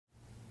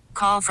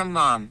call from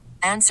mom.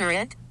 Answer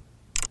it.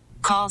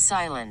 Call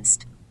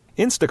silenced.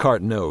 Instacart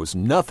knows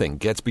nothing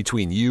gets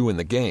between you and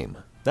the game.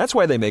 That's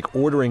why they make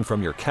ordering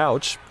from your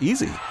couch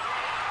easy.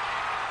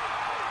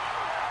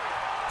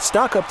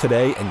 Stock up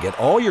today and get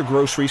all your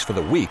groceries for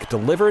the week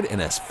delivered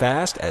in as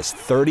fast as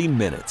 30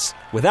 minutes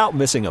without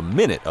missing a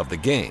minute of the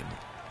game.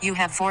 You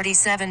have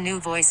 47 new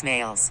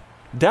voicemails.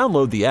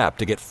 Download the app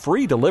to get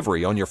free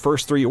delivery on your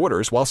first 3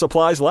 orders while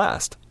supplies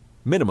last.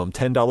 Minimum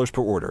 $10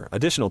 per order.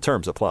 Additional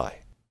terms apply.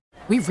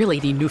 We really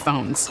need new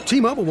phones.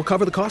 T-Mobile will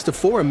cover the cost of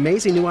 4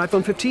 amazing new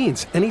iPhone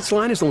 15s, and each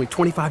line is only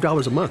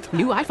 $25 a month.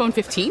 New iPhone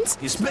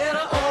 15s? It's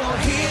better over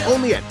here.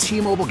 Only at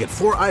T-Mobile, get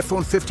 4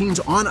 iPhone 15s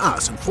on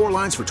us and 4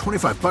 lines for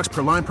 $25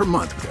 per line per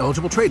month with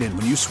eligible trade-in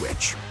when you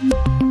switch.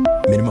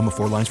 Minimum of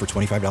 4 lines for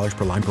 $25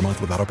 per line per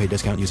month with autopay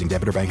discount using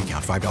debit or bank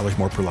account. $5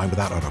 more per line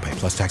without autopay,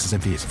 plus taxes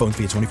and fees. Phone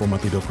fee at 24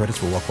 monthly bill credits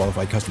for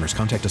well-qualified customers.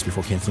 Contact us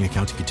before canceling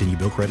account to continue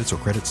bill credits or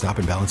credit stop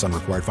and balance on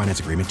required finance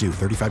agreement due.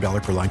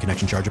 $35 per line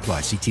connection charge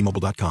applies. See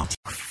T-Mobile.com.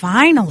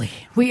 Finally,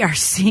 we are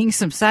seeing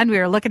some sun. We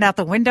are looking out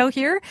the window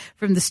here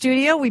from the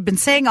studio. We've been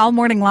saying all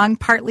morning long,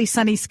 partly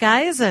sunny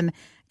skies, and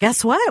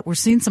guess what? We're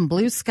seeing some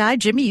blue sky.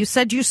 Jimmy, you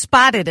said you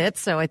spotted it,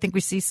 so I think we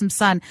see some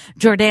sun.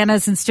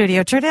 Jordana's in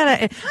studio.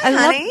 Jordana,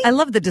 I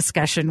love the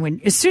discussion when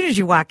as soon as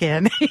you walk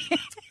in.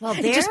 Well,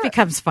 it just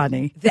becomes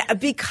funny.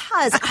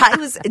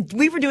 Because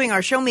we were doing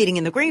our show meeting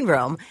in the green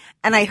room,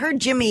 and I heard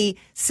Jimmy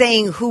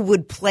saying who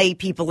would play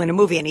people in a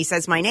movie, and he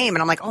says my name,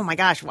 and I'm like, oh my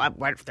gosh, what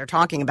if they're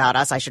talking about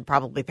us? I should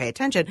probably pay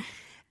attention.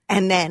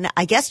 And then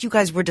I guess you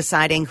guys were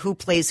deciding who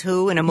plays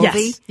who in a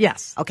movie?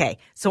 Yes. Okay.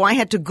 So I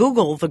had to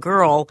Google the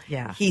girl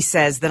Yeah. he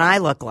says that I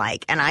look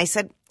like. And I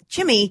said,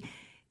 Jimmy,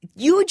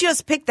 you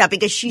just picked that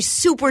because she's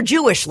super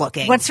Jewish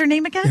looking. What's her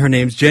name again? Her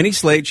name's Jenny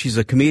Slate. She's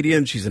a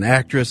comedian. She's an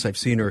actress. I've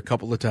seen her a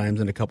couple of times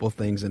in a couple of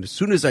things. And as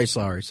soon as I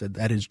saw her, I said,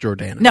 that is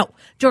Jordana. No,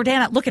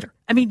 Jordana, look at her.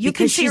 I mean, you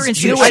Because can see her in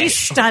she's She's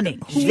Jewish. stunning.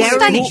 She's Very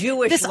stunning.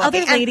 Jewish This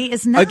looking. other lady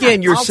is not.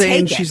 Again, you're I'll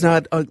saying take it. she's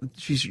not,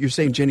 you're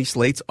saying Jenny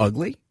Slate's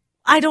ugly?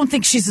 I don't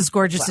think she's as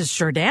gorgeous as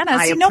Jordana.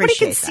 I See, nobody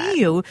can appreciate that. see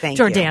you, Thank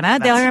you.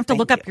 Jordana. They'll have to Thank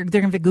look up you. your.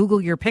 They're going to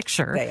Google your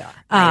picture. They are.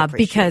 I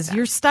appreciate because that.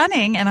 you're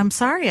stunning. And I'm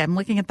sorry, I'm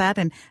looking at that.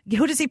 And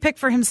who does he pick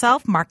for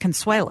himself? Mark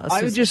Consuelos.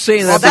 I was who's just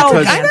saying so that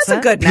because that's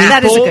a good handsome. match.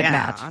 That is a good Yeah,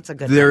 match. That's a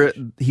good match.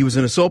 he was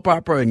in a soap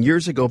opera, and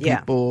years ago,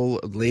 Yeah.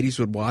 ladies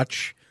would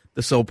watch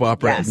the soap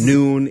opera Yes. at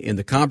noon in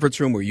the conference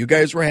room where you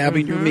guys were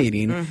having your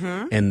meeting,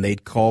 and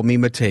they'd call me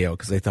Mateo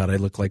because they thought I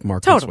looked like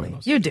Mark Totally.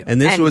 Consuelos. You do. And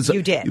this And was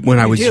you did. when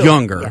I You was do.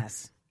 younger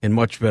Yes. and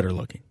much better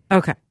looking.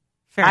 Okay.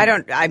 Fair I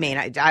enough.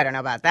 don't know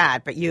about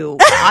that, but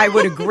I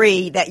would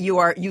agree that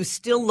you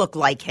still look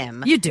like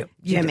him. You do.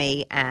 You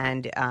Jimmy,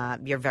 and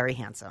you're very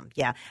handsome.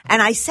 Yeah.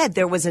 And I said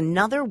there was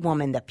another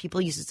woman that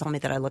people used to tell me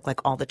that I look like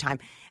all the time,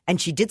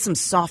 and she did some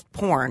soft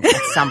porn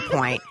at some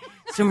point.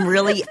 Some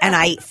really, and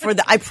I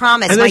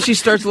promise. And then she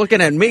starts looking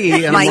at me,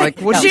 and I'm like,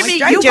 what? no, Jimmy,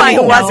 my- you Jimmy, might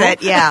who was know.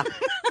 it? Yeah.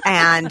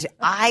 And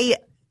I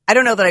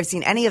don't know that I've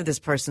seen any of this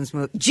person's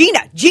movie. Gina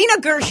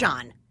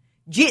Gershon.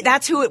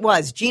 That's who it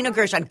was. Gina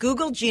Gershon.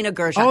 Google Gina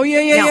Gershon. Oh,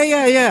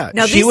 yeah.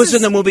 No, She this was is-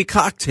 in the movie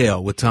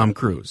Cocktail with Tom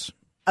Cruise.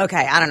 Okay,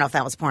 I don't know if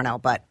that was porno,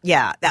 but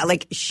yeah,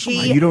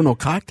 You don't know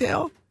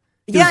Cocktail?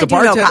 He Yeah, was the I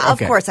do know. bartender? Of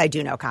Okay. course, I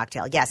do know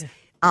Cocktail. Yes,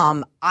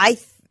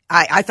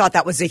 I thought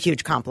that was a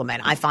huge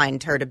compliment. I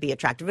find her to be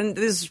attractive, and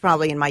this is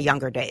probably in my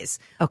younger days.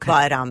 Okay.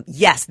 But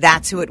yes,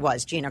 that's who it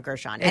was, Gina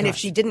Gershon. And if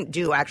she didn't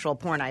do actual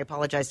porn, I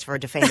apologize for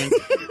defaming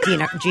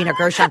Gina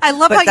Gershon. I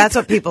love but how that's you,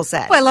 what people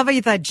said. Well, I love how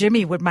you thought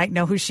Jimmy might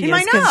know who she He is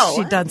might because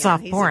know. she done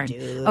soft he's porn. a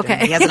dude, Okay,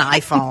 and he has an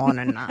iPhone,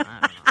 and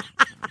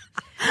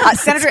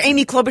Senator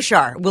Amy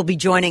Klobuchar will be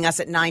joining us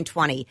at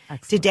 9:20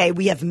 today.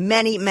 We have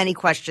many, many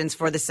questions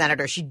for the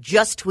senator. She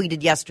just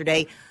tweeted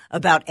yesterday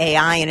about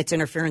AI and its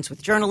interference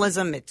with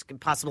journalism, its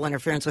possible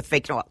interference with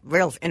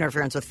real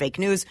interference with fake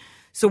news.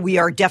 So we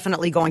are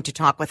definitely going to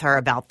talk with her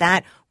about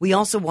that. We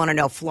also want to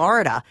know,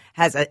 Florida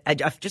has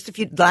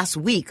last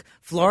week,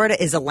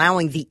 Florida is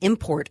allowing the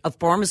import of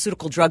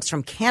pharmaceutical drugs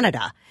from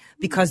Canada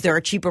because there are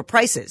cheaper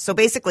prices. So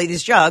basically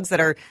these drugs that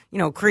are,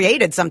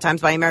 created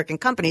sometimes by American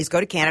companies go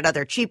to Canada,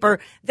 they're cheaper,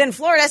 then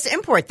Florida has to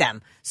import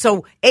them.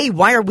 So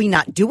why are we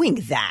not doing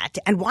that?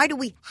 And why do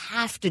we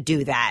have to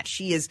do that?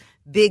 She is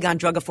big on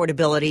drug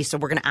affordability, so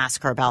we're going to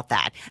ask her about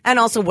that. And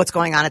also what's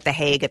going on at The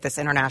Hague at this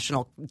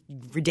international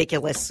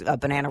ridiculous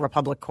Banana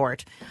Republic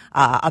court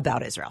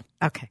about Israel.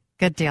 Okay,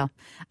 good deal.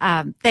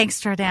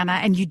 Thanks,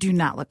 Jordana. And you do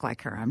not look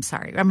like her. I'm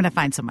sorry. I'm going to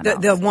find someone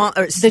else.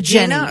 The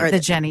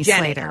Jenny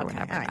Slater or Okay.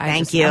 whatever. All right.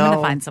 I'm you. going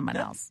to find someone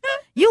else.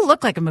 You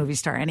look like a movie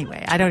star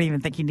anyway. I don't even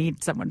think you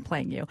need someone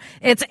playing you.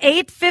 It's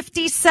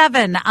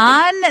 8:57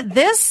 on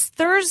this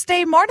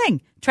Thursday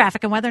morning.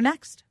 Traffic and weather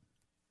next.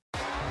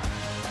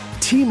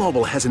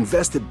 T-Mobile has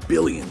invested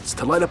billions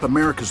to light up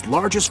America's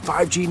largest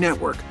 5G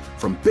network,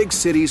 from big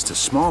cities to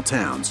small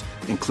towns,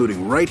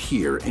 including right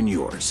here in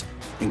yours.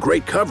 And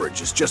great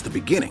coverage is just the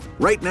beginning.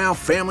 Right now,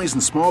 families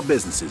and small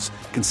businesses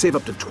can save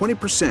up to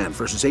 20%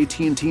 versus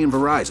AT&T and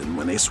Verizon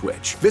when they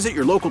switch. Visit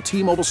your local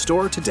T-Mobile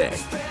store today.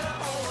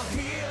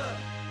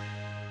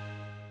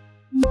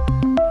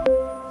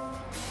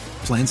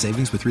 Plan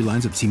savings with 3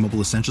 lines of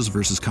T-Mobile Essentials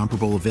versus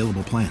comparable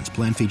available plans.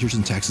 Plan features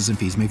and taxes and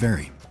fees may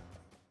vary.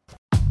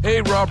 Hey,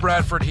 Rob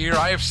Bradford here.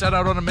 I have set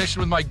out on a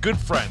mission with my good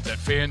friends at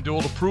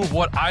FanDuel to prove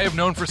what I have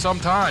known for some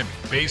time.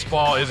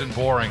 Baseball isn't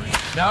boring.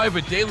 Now I have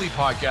a daily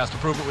podcast to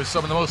prove it with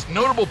some of the most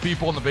notable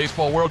people in the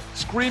baseball world,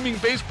 screaming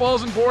baseball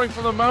isn't boring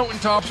from the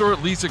mountaintops, or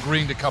at least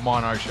agreeing to come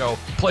on our show.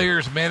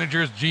 Players,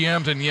 managers,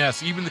 GMs, and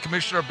yes, even the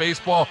commissioner of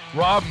baseball,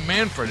 Rob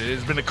Manfred. It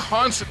has been a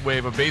constant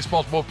wave of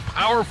baseball's most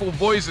powerful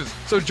voices.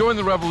 So join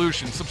the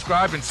revolution.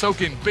 Subscribe and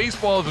soak in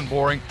Baseball Isn't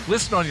Boring.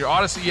 Listen on your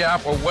Odyssey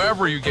app or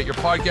wherever you get your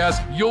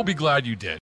podcasts. You'll be glad you did.